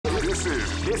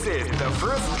This is the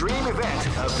first dream event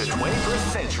of the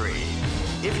 21st century.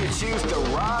 If you choose the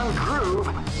wrong groove,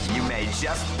 you may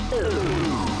just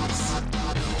lose.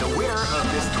 The winner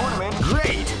of this tournament,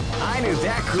 great! I knew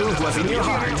that groove was in your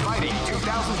heart. Fighting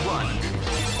 2001.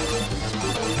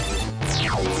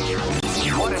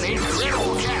 What an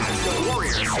incredible cast of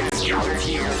warriors has gathered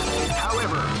here.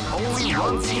 However, only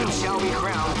one team shall be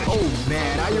crowned. Oh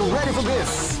man, are you ready for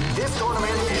this? This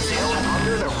tournament is held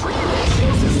under the free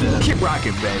ratio system. Keep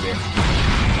rocking, baby.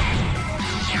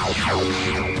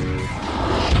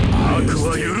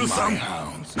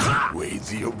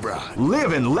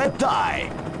 Live and let die.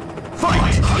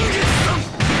 Fight!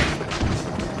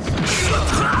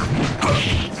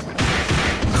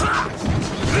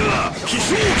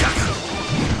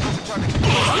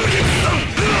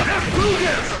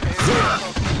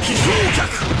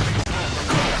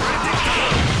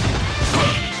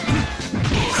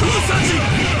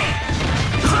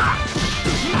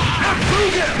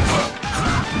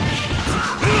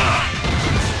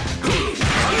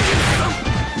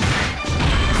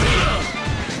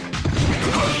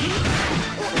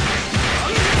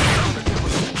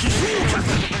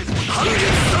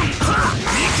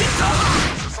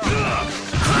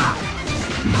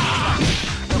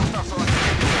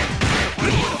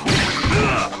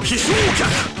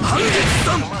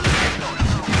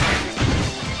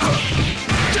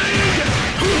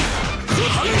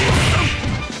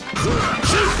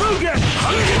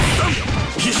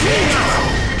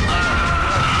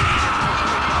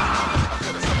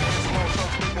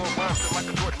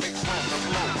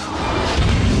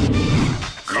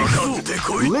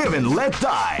 Live and let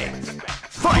die.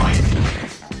 Fight!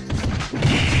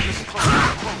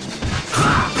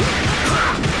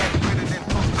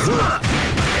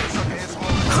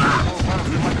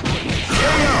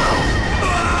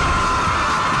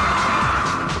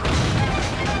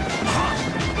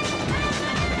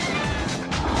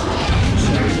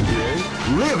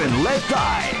 Live and let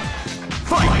die.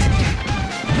 Fight!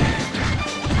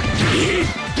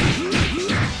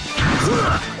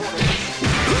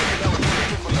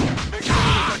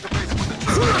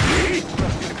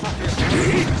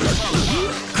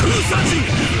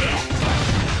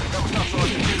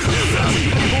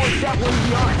 That was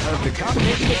the art of the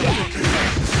combination attack.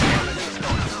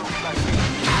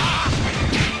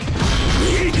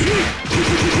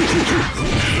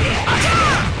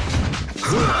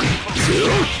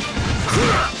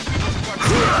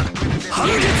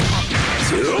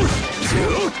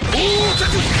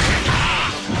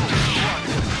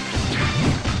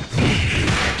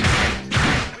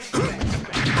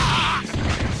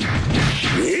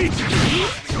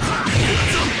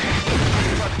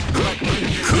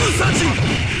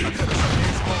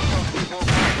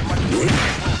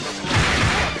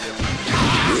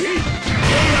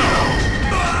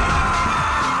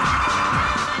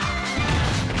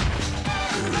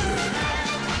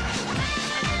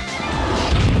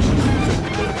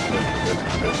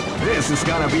 This is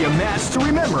gonna be a match to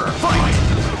remember. Fight!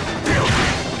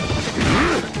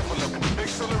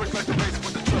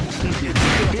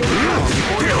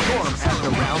 Before you perform as the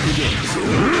round begins.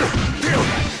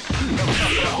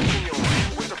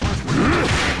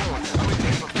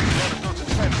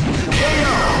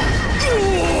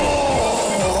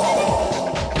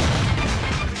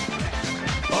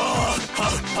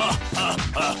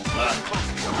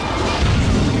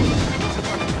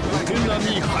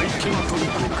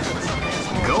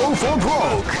 Go for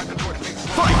broke!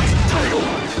 Fight!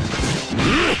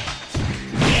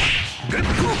 Get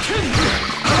broken!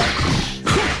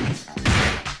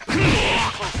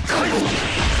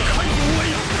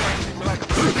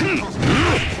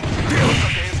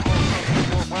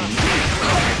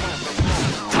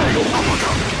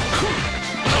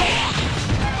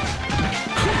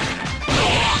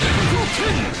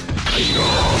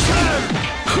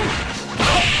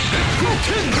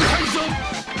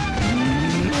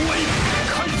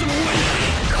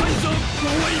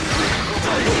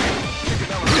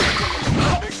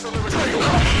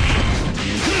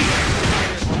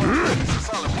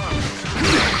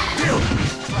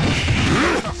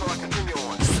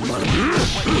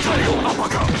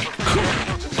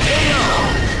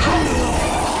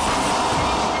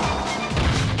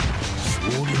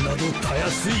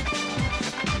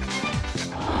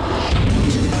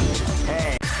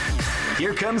 Hey,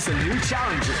 here comes a new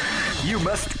challenger. You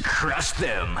must crush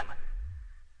them.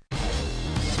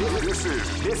 This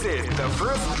is the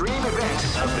first dream event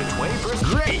of the 21st.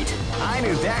 Great! I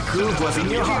knew that groove was in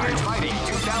your heart. Fighting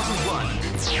 2001.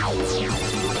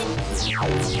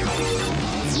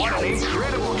 What an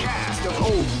incredible cast of...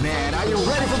 Oh man, are you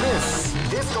ready for this?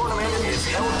 This tournament is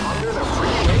held under the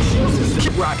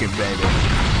rocking, baby.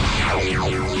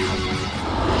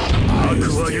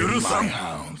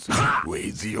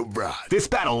 With your bride. This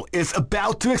battle is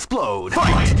about to explode.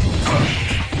 Fight!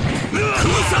 They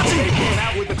came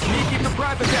out with a sneaky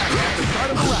surprise attack at the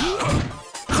start of the round.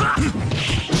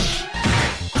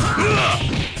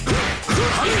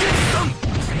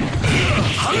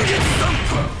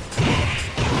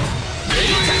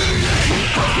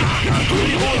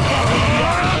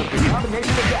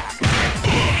 Combination attack.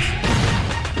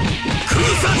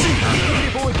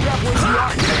 Beautiful is definitely the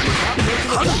art of the combination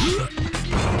attack.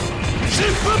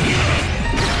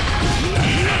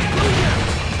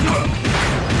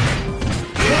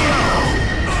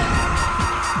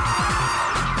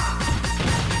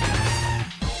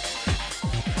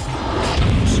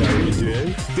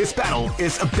 This battle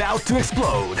is about to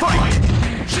explode. Fight!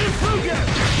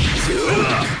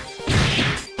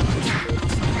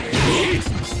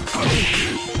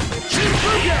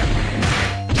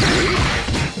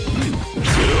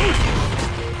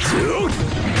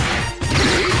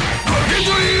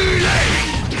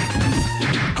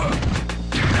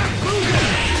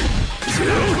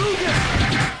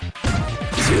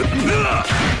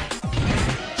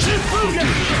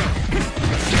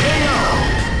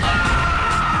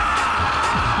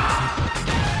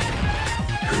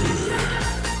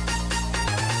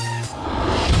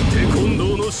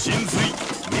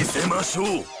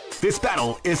 This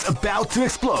battle is about to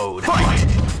explode. Fight!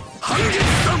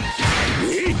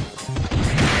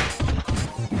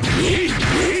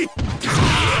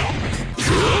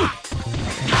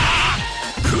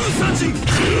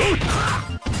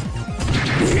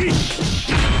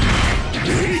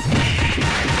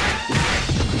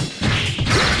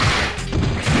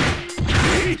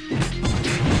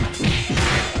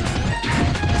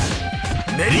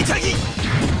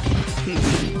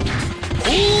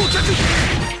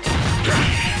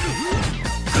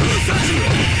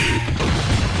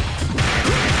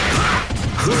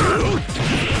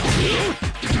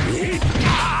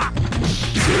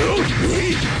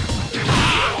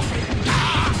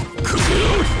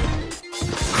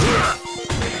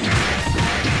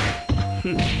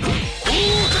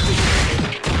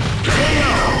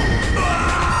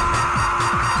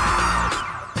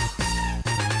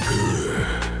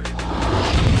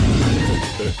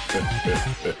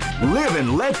 Live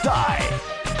and let die.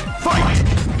 Fight!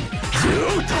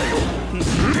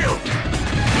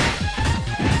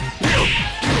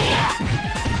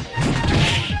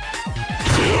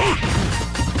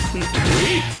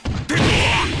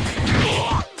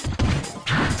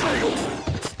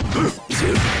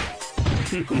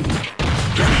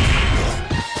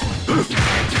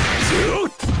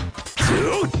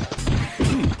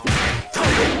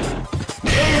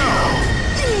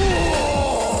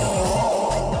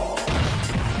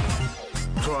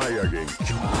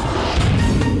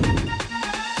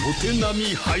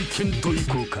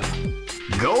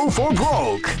 Go for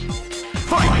broke.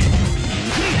 Fight!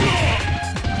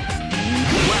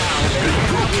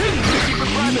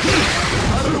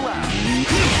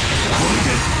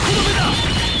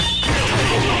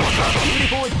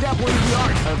 Beautiful is definitely the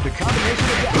art of the combination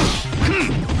attack.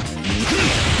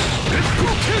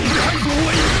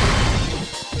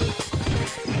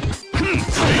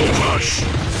 Rush!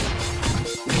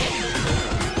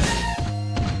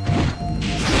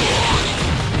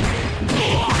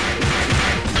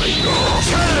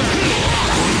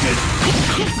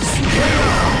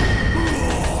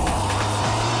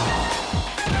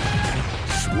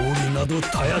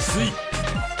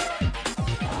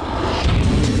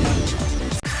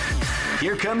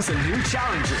 Here comes a new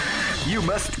challenger. You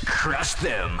must crush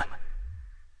them.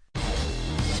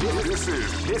 This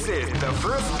is the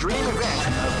first dream event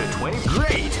of the 20.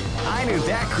 Great! I knew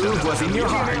that groove was in your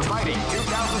heart. Fighting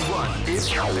 2001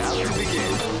 is about to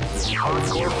begin.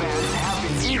 Hardcore fans have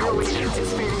been eagerly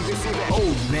anticipating this event.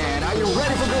 Oh man, are you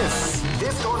ready for this?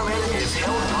 This tournament is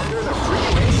held under the free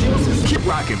ratio system. Keep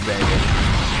rocking, baby.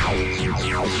 You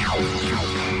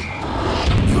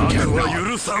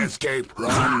cannot escape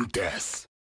from death.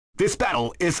 This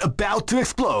battle is about to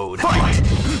explode. Fight!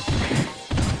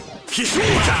 They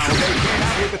came out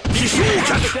with a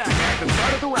attack at the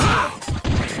start of the round.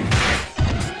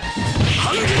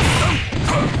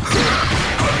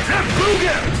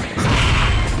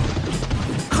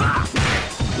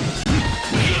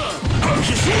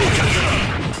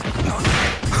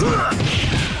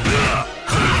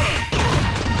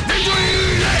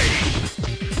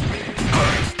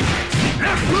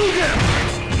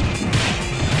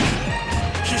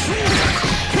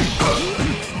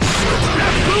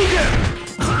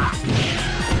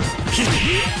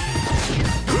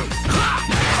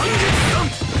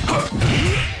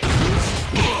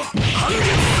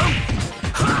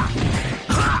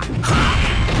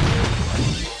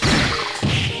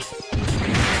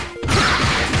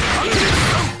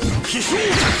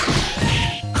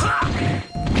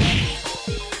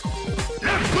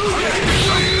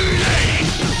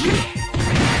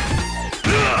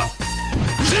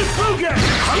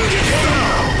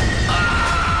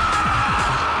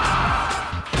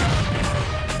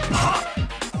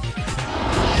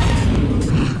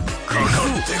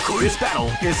 This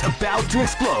battle is about to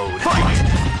explode. Fight!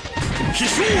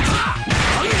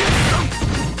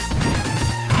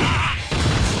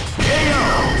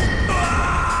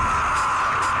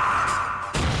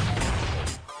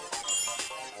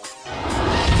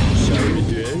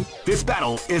 This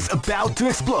battle is about to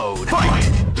explode.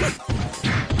 Fight!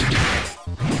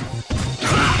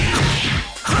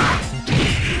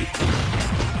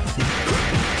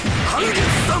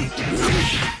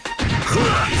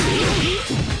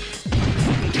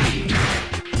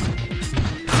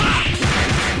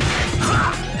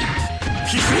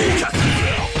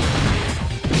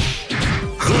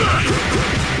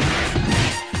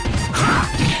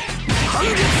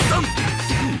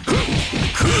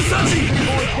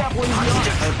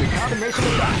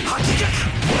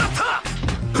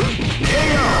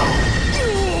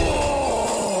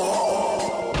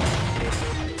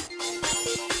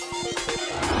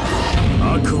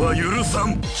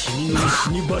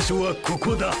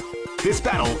 This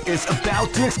battle is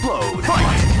about to explode. Fight!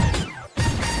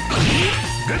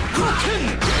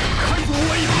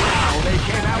 Wow, they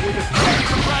came out with a strong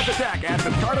surprise attack at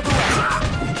the start of the round.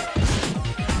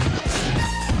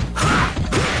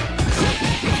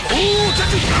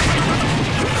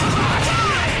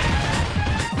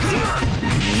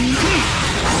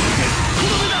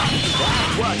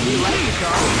 That's what we like to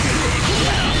call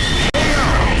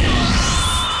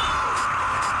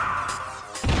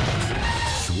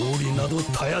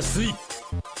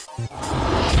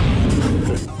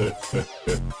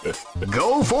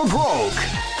Go for broke!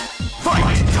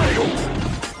 Fight!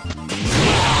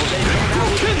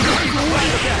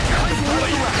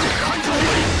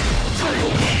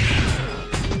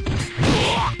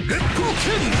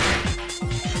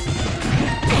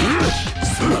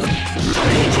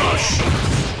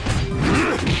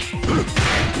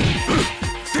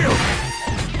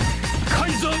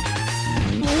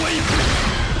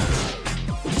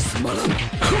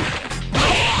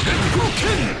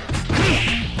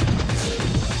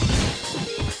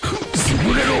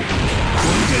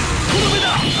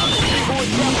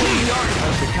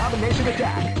 The combination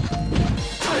attack.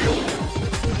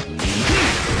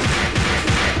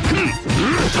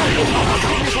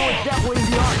 Definitely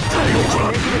the art of the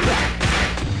combination attack.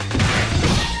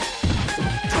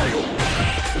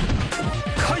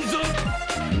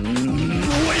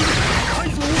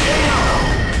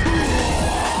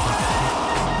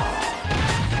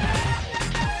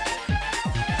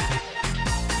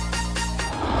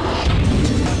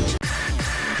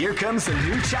 Here comes a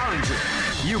new challenger.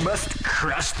 You must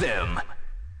crush them.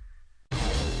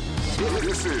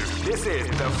 This is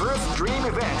the first dream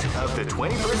event of the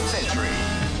 21st century.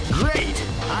 Great!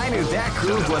 I knew that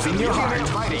groove was in your heart.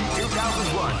 Fighting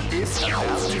 2001 is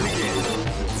about to begin.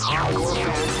 Hardcore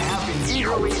fans have been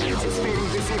eagerly anticipating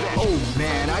this event. Oh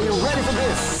man, are you ready for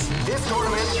this? This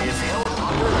tournament is held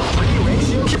under the free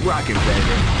ratio. Keep rocking,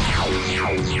 baby.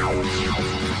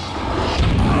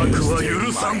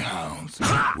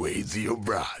 Ways your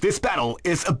bride. This battle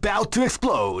is about to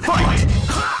explode. Fight!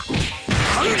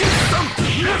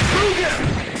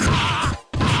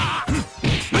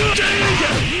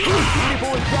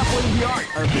 People is definitely the art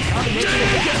of the combination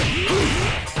attack.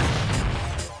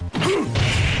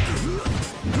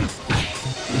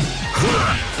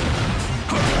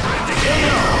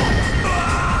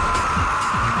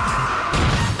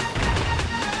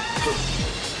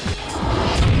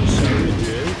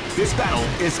 This battle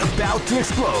is about to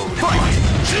explode. Fight!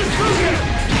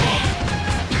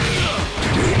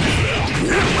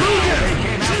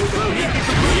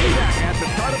 At the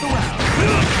start of the round.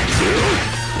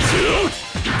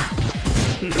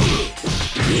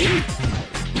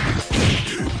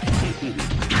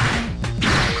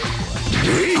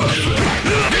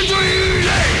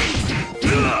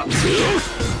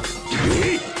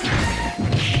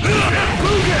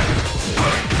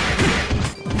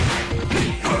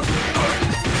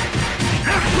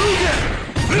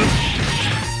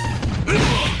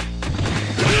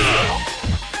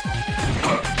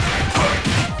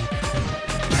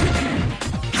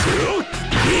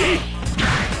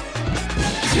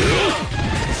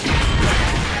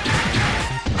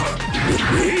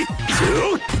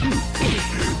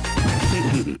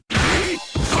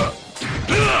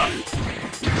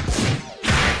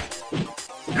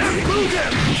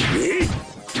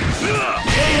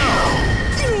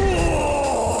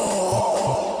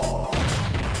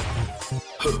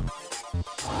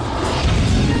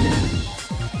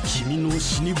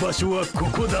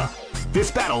 This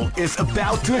battle is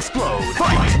about to explode.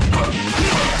 Fight!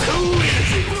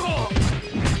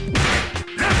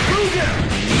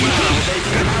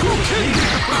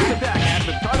 Attack at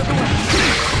the start of the round.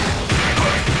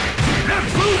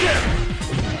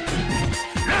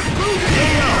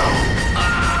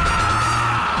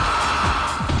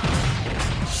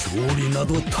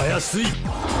 すい。悪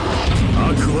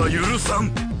は許さ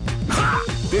ん。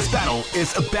 This battle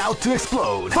is about to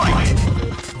explode. Fight!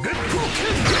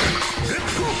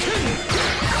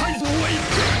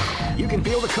 You can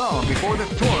feel the calm before the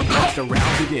storm lets the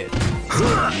round begin.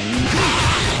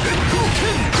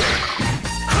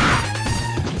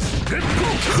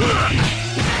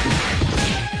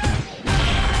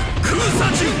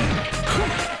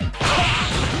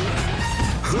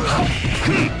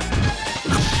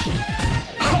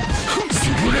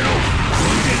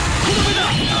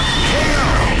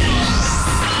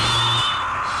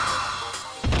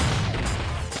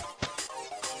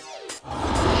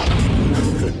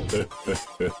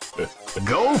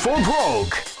 Go for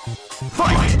broke!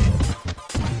 Fight!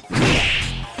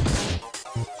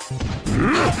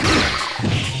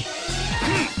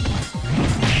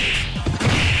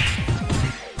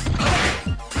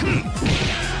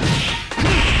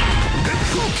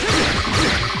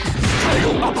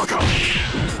 Tiger uppercut!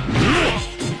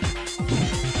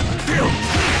 Deal!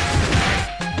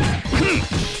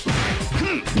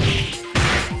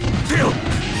 Deal!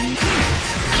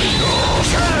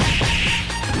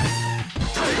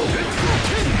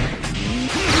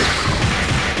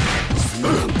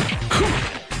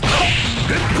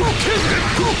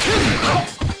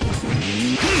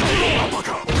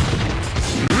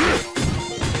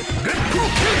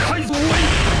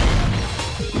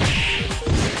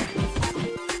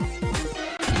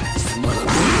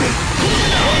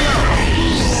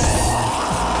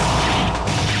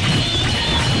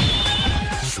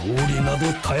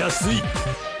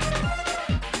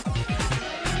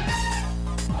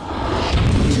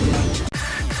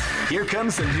 Here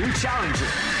comes a new challenger.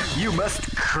 You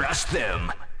must crush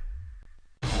them.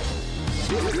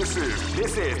 This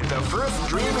is the first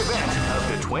dream event of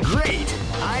the 20. Great!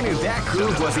 I knew that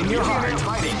groove was in your heart.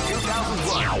 Fighting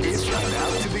 2001 is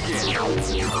about to begin.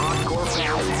 Hardcore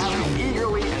fans have been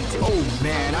eagerly anticipating. Oh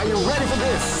man, are you ready for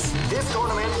this? This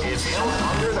tournament is held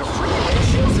under the free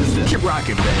ratio system. Keep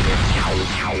rocking, baby.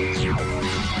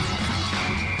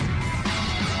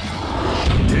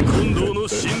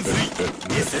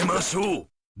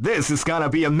 This is gonna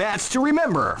be a match to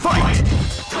remember. Fight!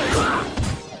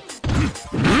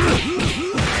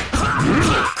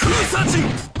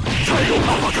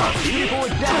 Beautiful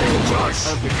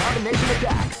adaptation of the combination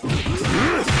attack.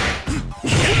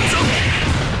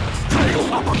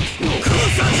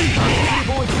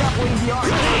 Beautiful exampling the art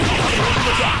of the combination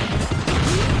attack.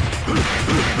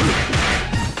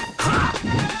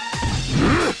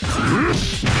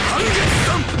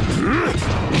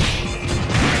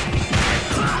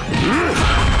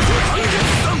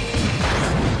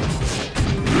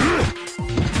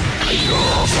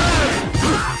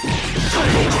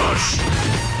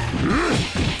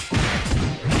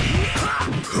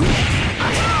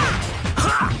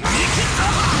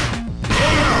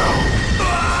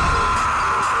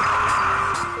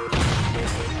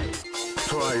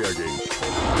 Try again.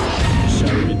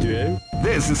 Shall we do?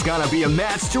 This is gonna be a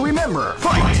match to remember.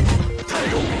 Fight!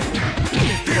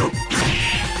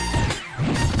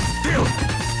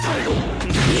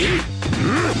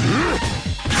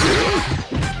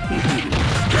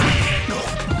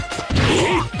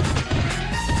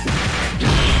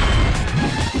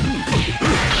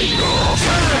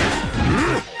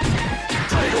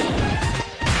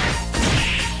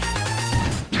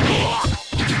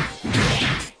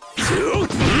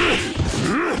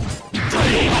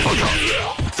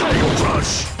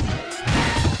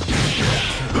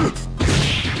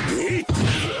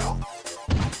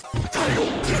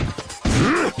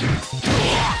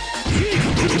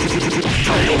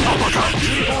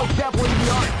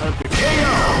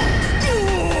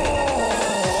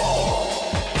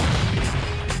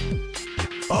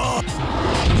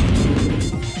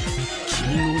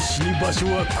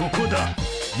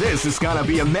 This is gonna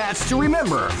be a match to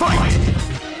remember. Fight!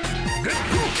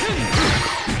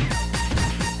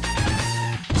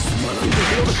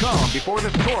 Feel the calm before the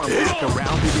storm lets the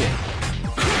round begin.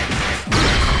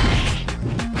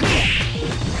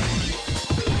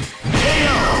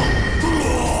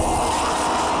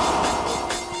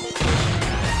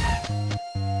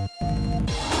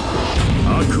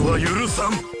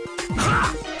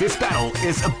 This battle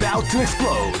is about to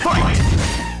explode. Fight!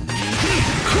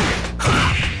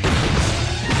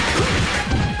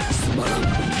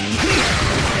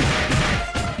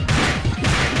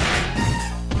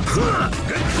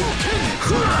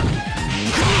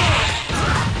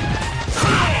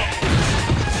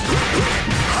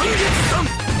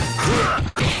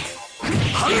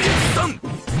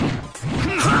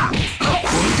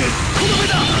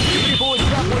 Beautiful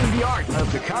exampling the art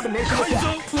of the combination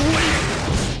attack.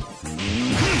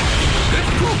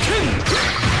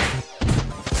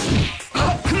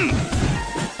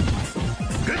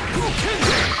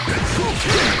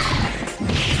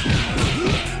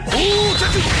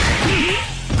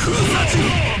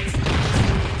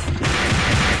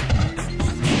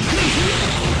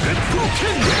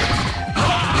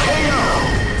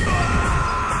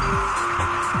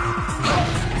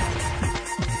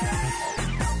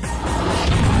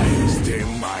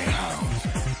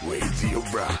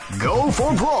 Go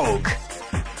for broke.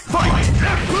 Fight!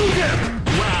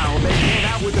 Wow, they came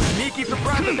out with a sneaky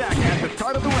surprise attack at the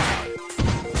start of the round.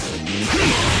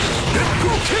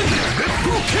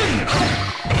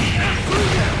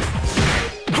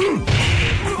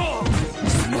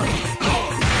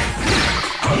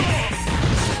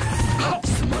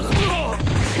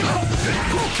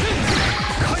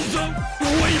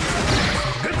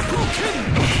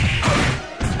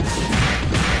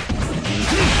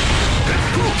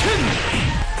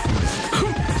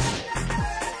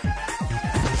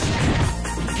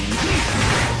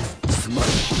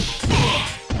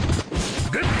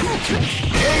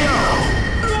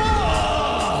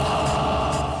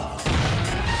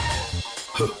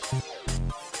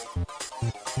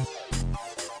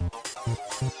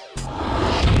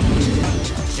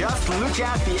 Just look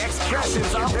at the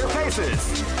expressions on their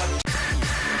faces.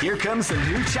 Here comes a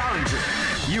new challenger.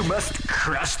 You must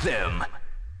crush them.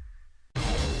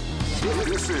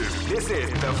 This is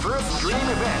the first dream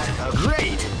event of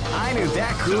Great! I knew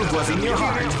that groove was in your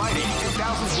heart. Fighting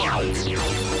 2001.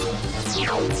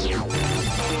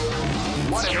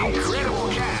 What an incredible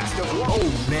cast of... Oh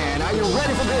man, are you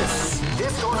ready for this?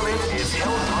 This tournament is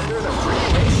held under the free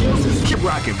ratio system. Keep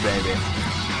rocking, baby.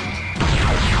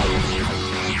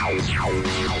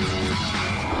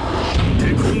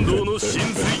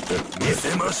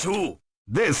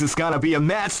 This is gonna be a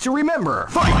match to remember.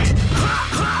 Fight!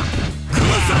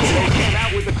 They came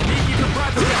out with a sneaky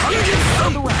surprise attack at the start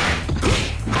of the round.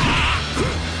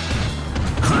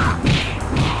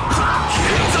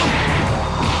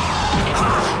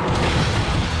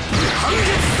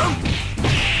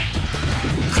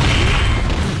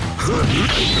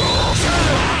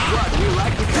 What, you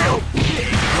like to go?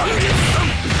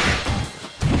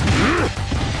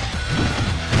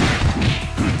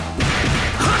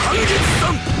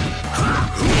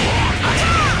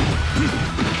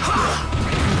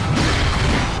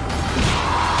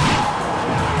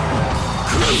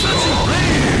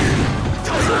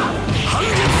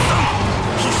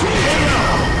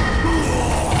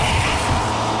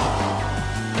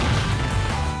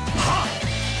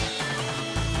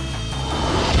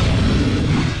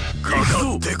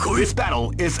 This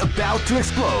battle is about to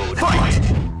explode. Fight!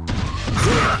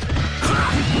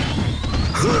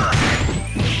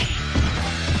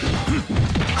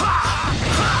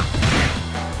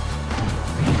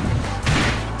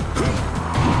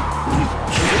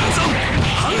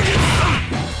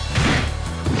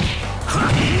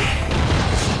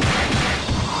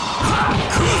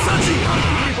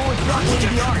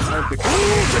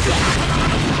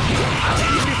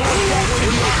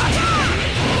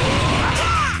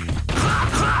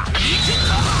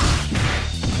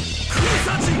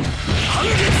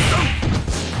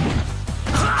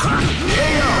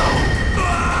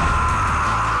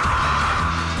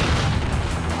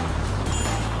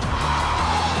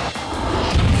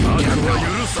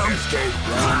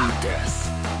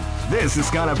 This is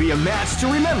gonna be a match to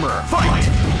remember. Fight!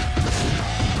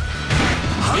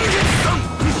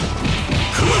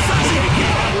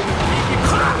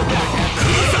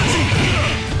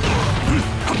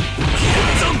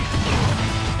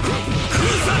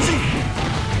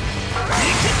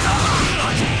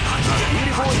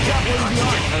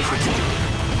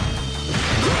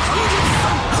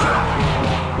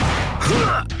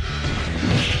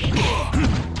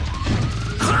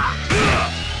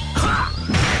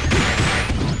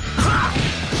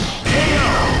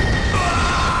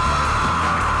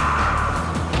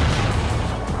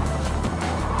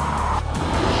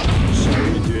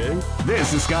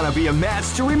 This is gonna be a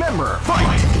match to remember.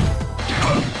 Fight!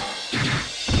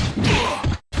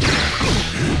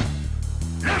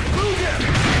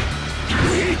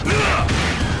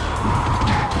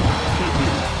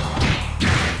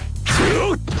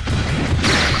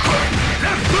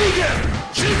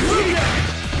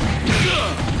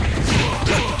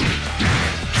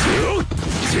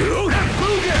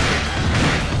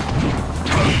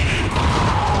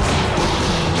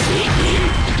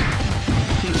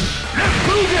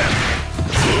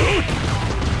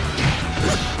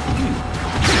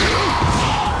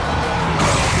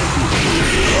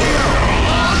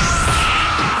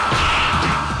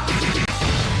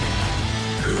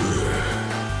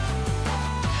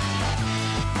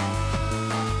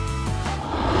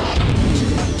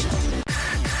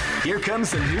 Here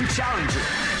comes a new challenger.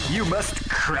 You must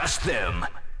crush them.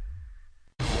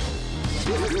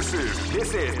 This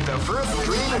is the first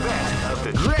dream event of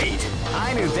the... Great!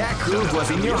 I knew that groove was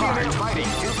in your heart. Fighting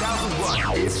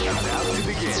 2001 is about to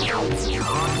begin.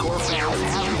 Hardcore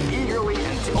fans have been eagerly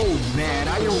anticipating. Oh man,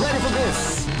 are you ready for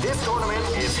this? This tournament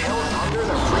is held under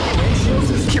the free ratio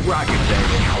system. Keep rocking,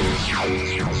 baby.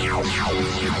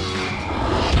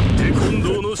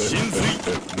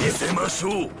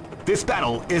 This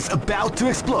battle is about to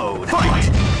explode. Fight!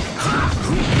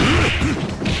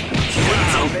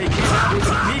 Wow, they came out with a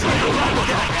sneaky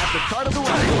attack at the start of the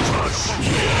round.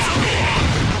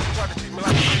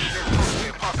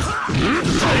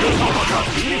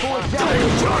 Beautiful example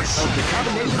of the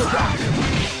combination attack.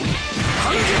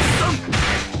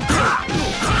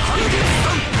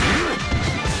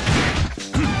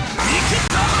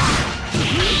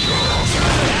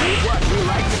 What we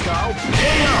like to call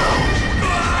KO.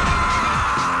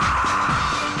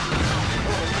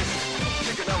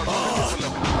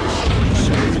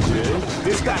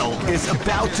 This battle is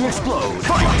about to explode.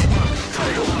 Fight!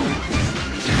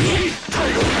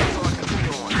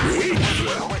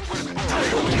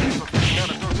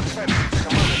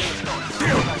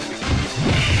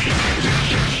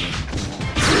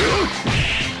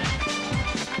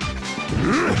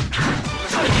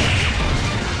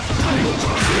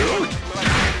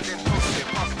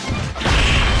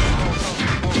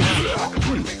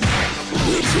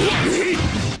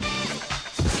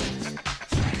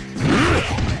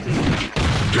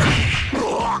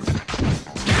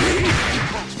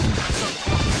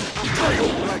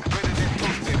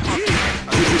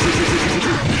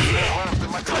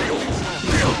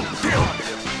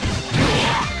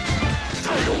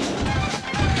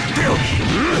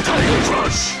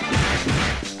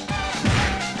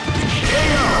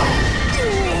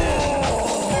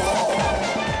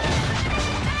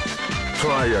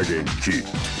 Try again, kid.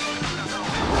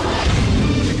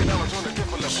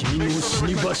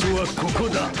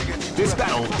 This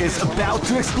battle is about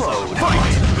to explode.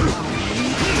 Fight!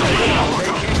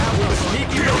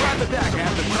 Sneaky surprise attack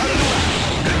at the start of the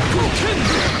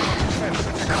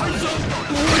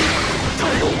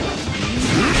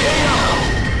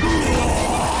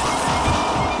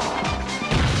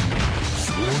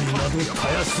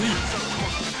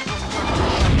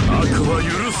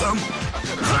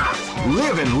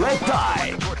Live and let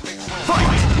die.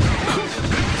 Fight!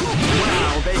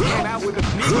 Wow, they came out with a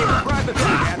sneaky surprise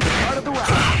attack at the start of the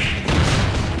round.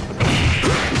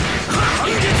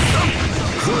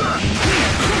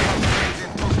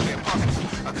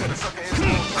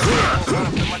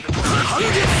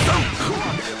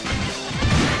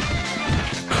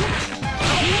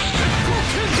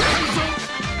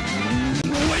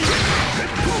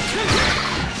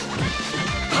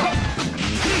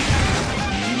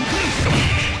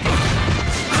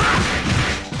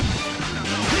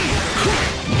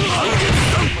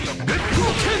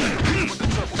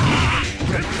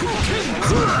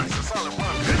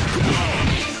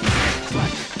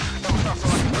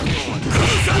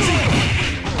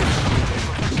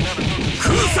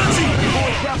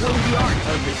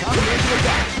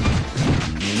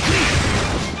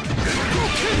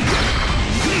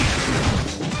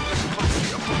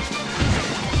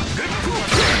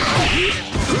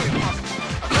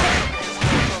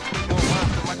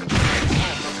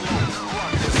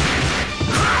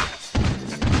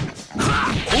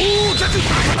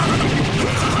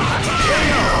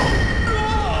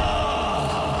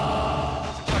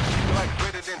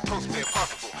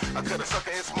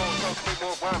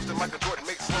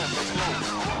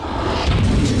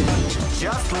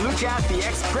 Just look at the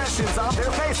expressions on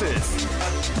their faces.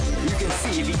 You can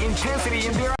see the intensity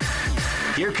in their...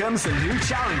 Here comes a new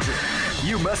challenger.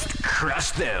 You must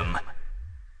crush them.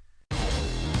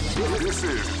 This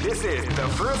is the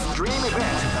first dream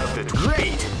event of the...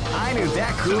 Great! I knew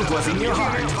that groove was in your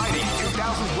heart. Fighting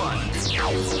 2001.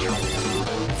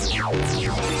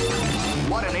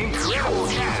 What an incredible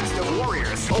cast of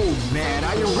warriors. Oh man,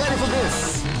 are you ready for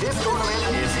this? This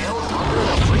tournament is held under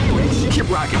the free ratio. Keep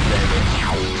rocking, baby.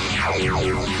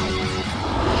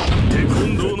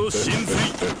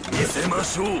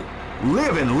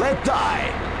 Live and let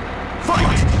die.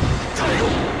 Fight!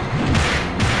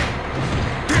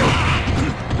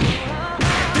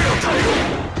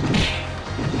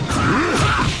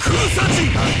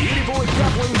 Beautiful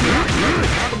example in here.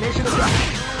 Combination of that.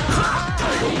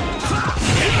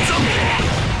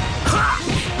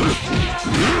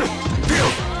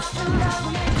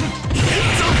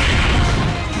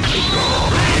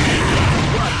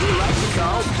 What we like to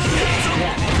call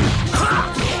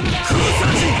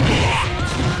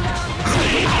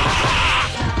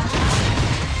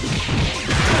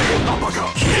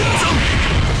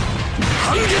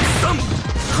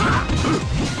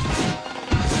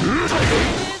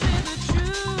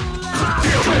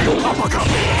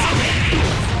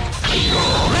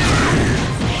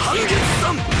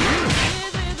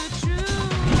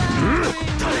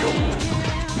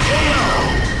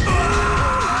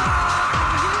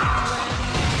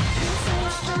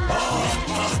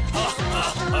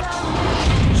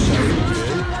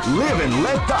Live and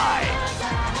let die.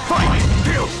 Fight!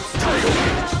 You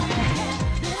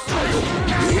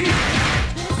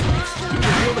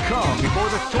can feel the calm before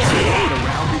the storm. The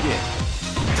round begins.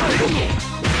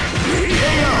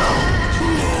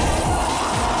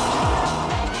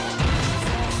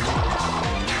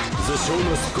 The show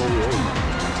must go on.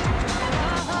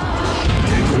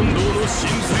 テコンドーの真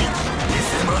髄見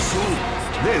せましょう。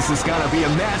 This is gonna be a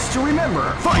match to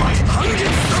remember. Fight! 半月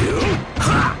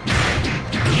は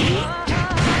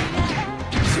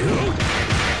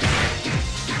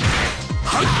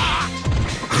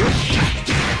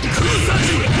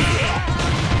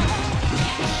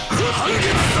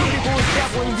Before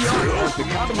grappling the art of the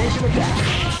combination attack.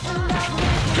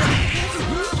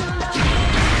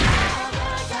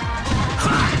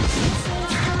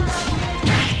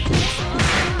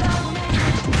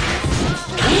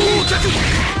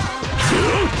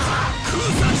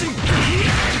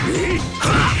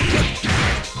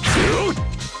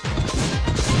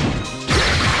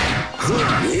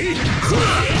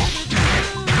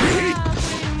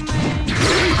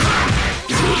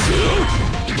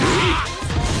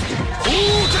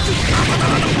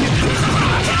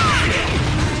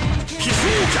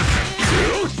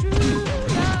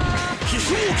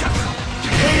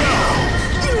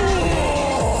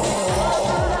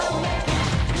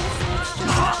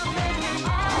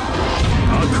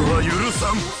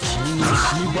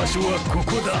 場所はこ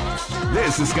こだ。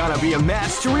 This is gonna be a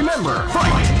match to remember.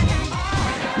 Fight!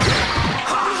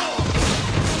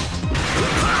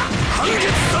 半月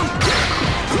さん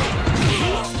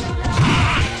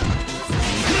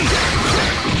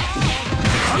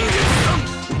半月さん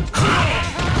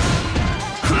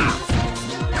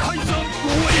海山防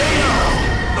衛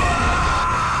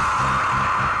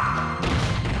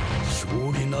将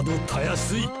棋などたや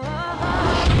すい。 You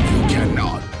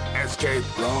cannot escape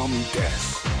from death.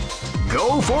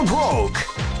 Go for broke.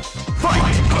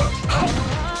 Fight!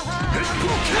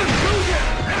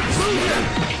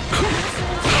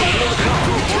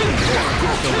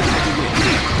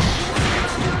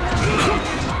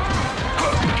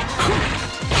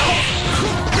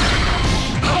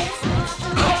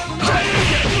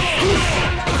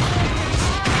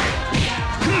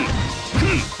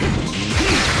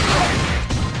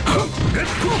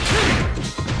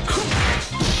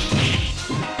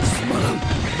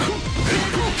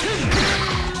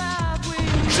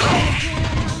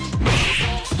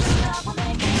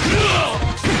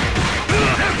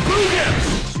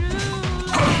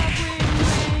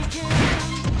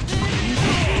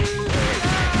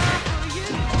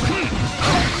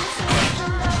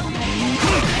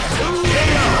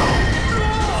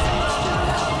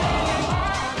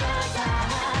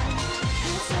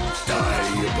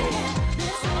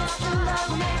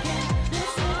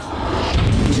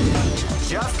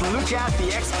 Just look at the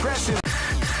expression.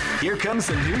 Here comes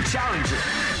a new challenger.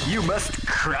 You must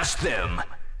crush them.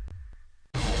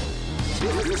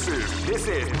 This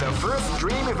is the first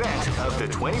dream event of the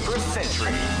 21st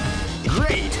century.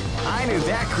 Great! I knew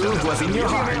that groove was in your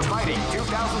heart. Fighting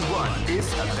 2001 is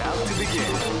about to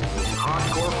begin.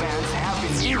 Hardcore fans have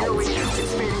been eagerly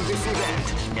anticipating this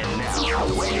event, and now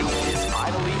the waiting is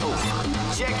finally over.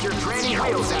 Check your training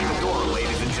wheels at the door,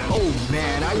 ladies and gentlemen. Oh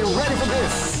man, are you ready for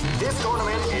this? This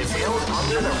tournament is held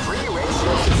under the free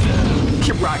ratio system.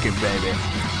 Keep rocking, baby.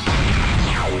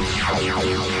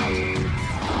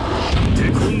 テ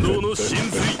コンドーの真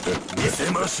髄見せ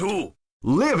ましょう。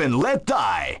 Live and let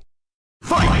die.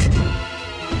 Fight!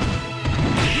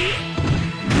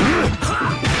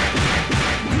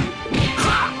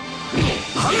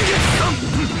 半月さん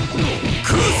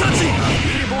空殺人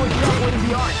Before grappling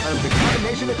the art of the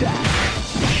combination attack.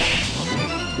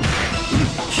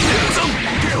 剣山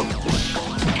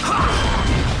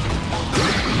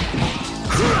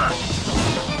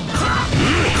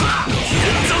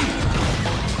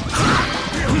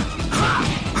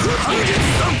半月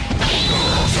さん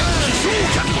飛翔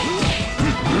脚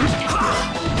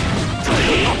太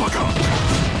陽アパカ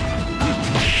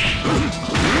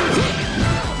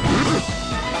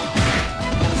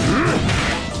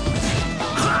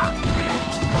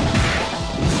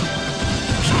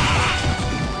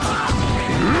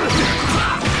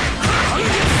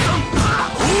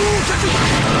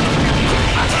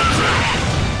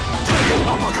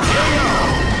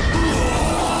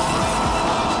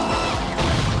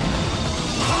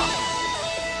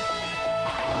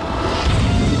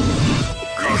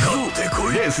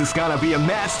This is gonna be a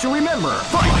match to remember.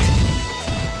 Fight!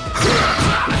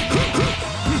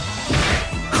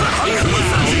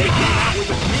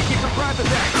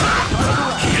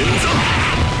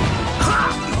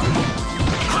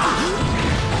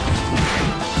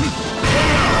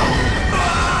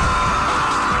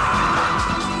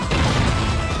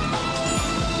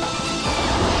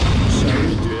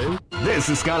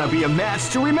 is gonna be a match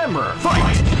to remember.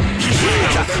 Fight! They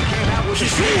came out with the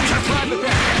private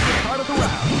attack at the start of the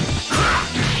round.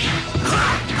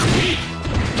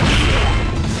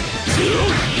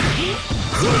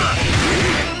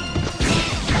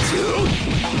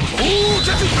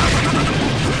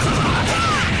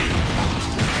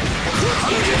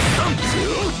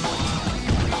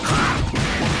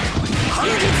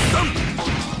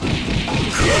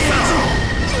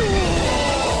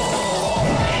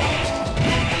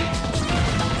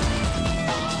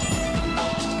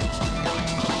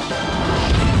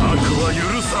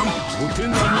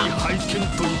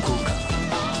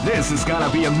 This is gonna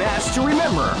be a match to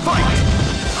remember. Fight!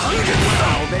 Wow,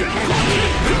 they came out with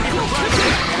the private attack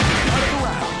at the start of the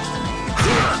round.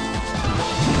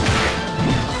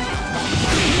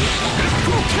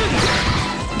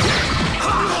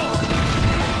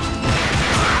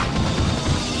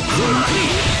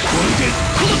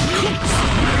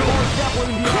 That one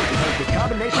in the offense of the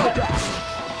combination attack.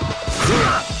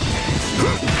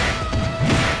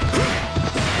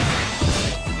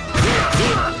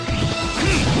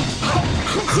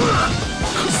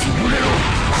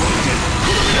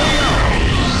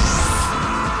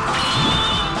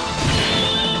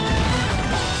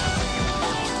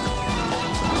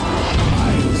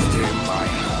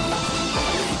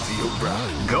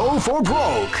 Go for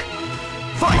broke.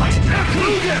 Fight!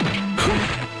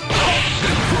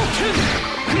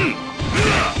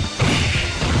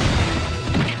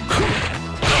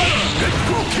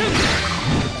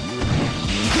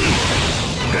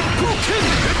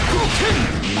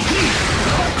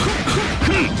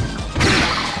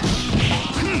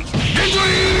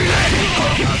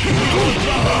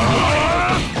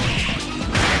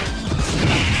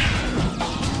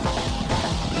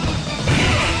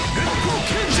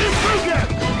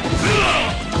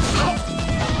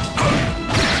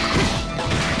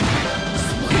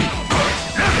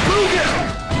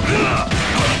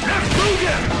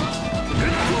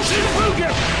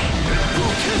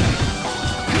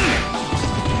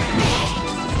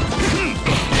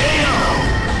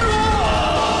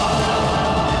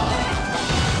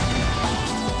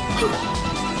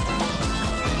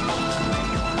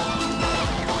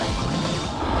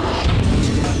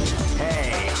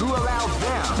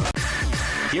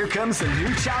 Here comes a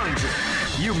new challenger.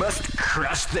 You must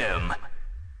crush them.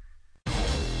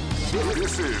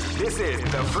 This is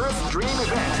the first dream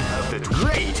event of the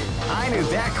great. I knew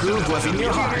that groove was in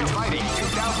your heart. Fighting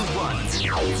 2001.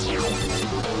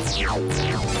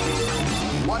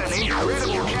 What an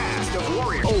incredible cast of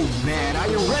warriors. Oh man, are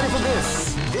you ready for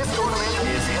this? This tournament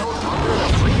is held under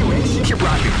the free ratio. Keep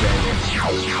rocking, baby.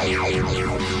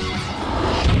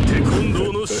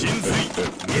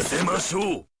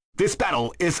 This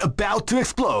battle is about to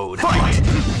explode. Fight!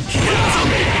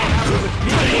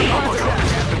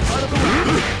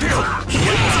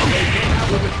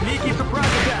 Sneaky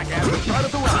surprise attack at the start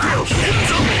of the round.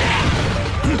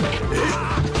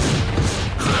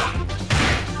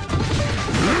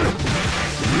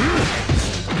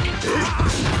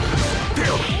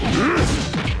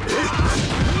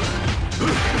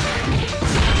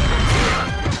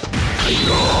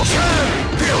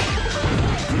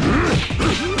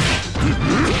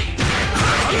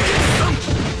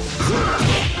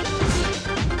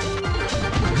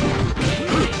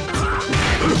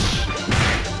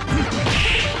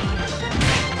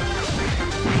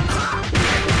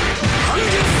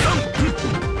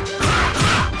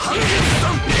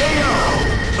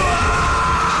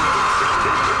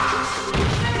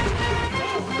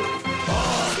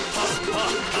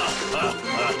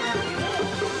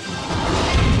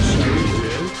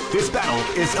 This battle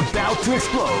is about to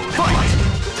explode. Fight!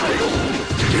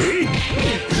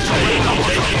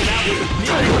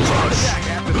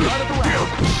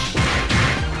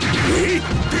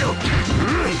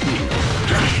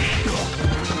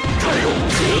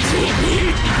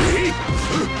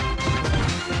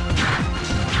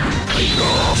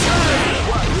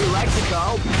 What we like to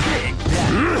call Big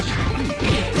Daddy.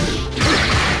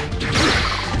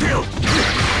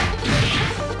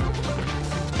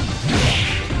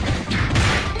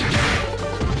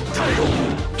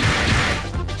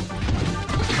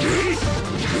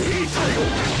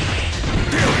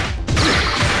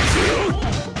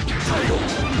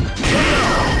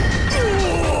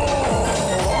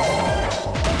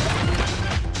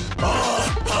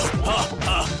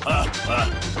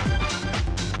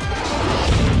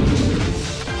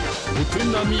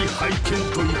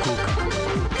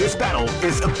 This battle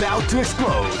is about to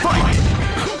explode. Fight!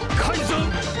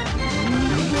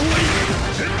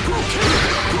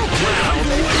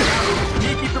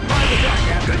 Sneaky surprise attack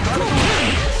at the start of the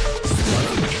round.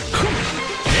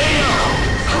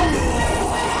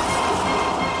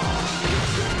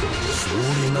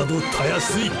 や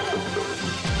すい。悪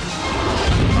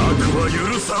は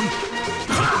許さん。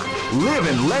 Live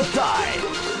and let die.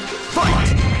 Fight!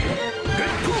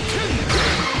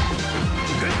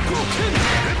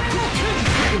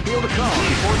 You can feel the calm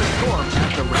before the storm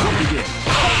as the round begins.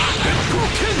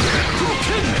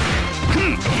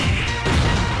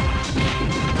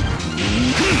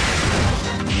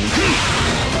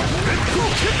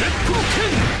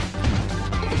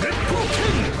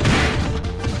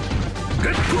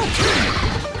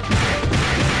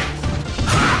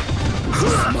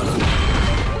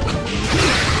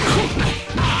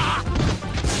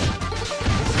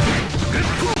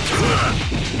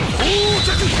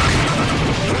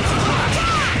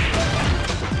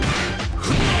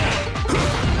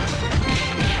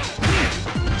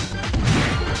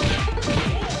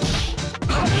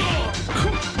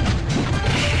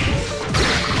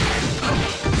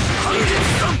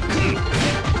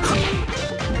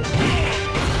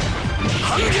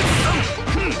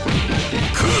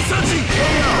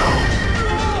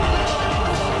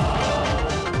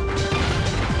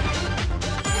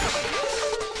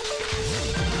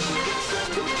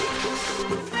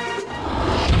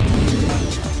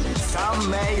 Some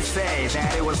may say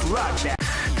that it was luck that...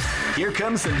 Here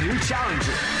comes a new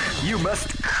challenger. You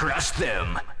must crush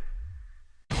them.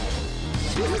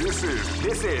 This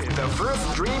is the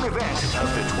first dream event of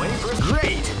the 21st.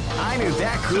 Great! I knew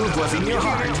that groove was in your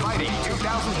heart. Fighting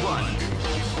 2001.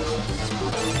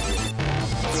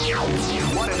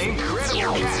 What an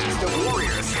incredible cast of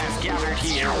warriors has gathered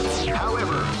here.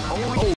 However, only...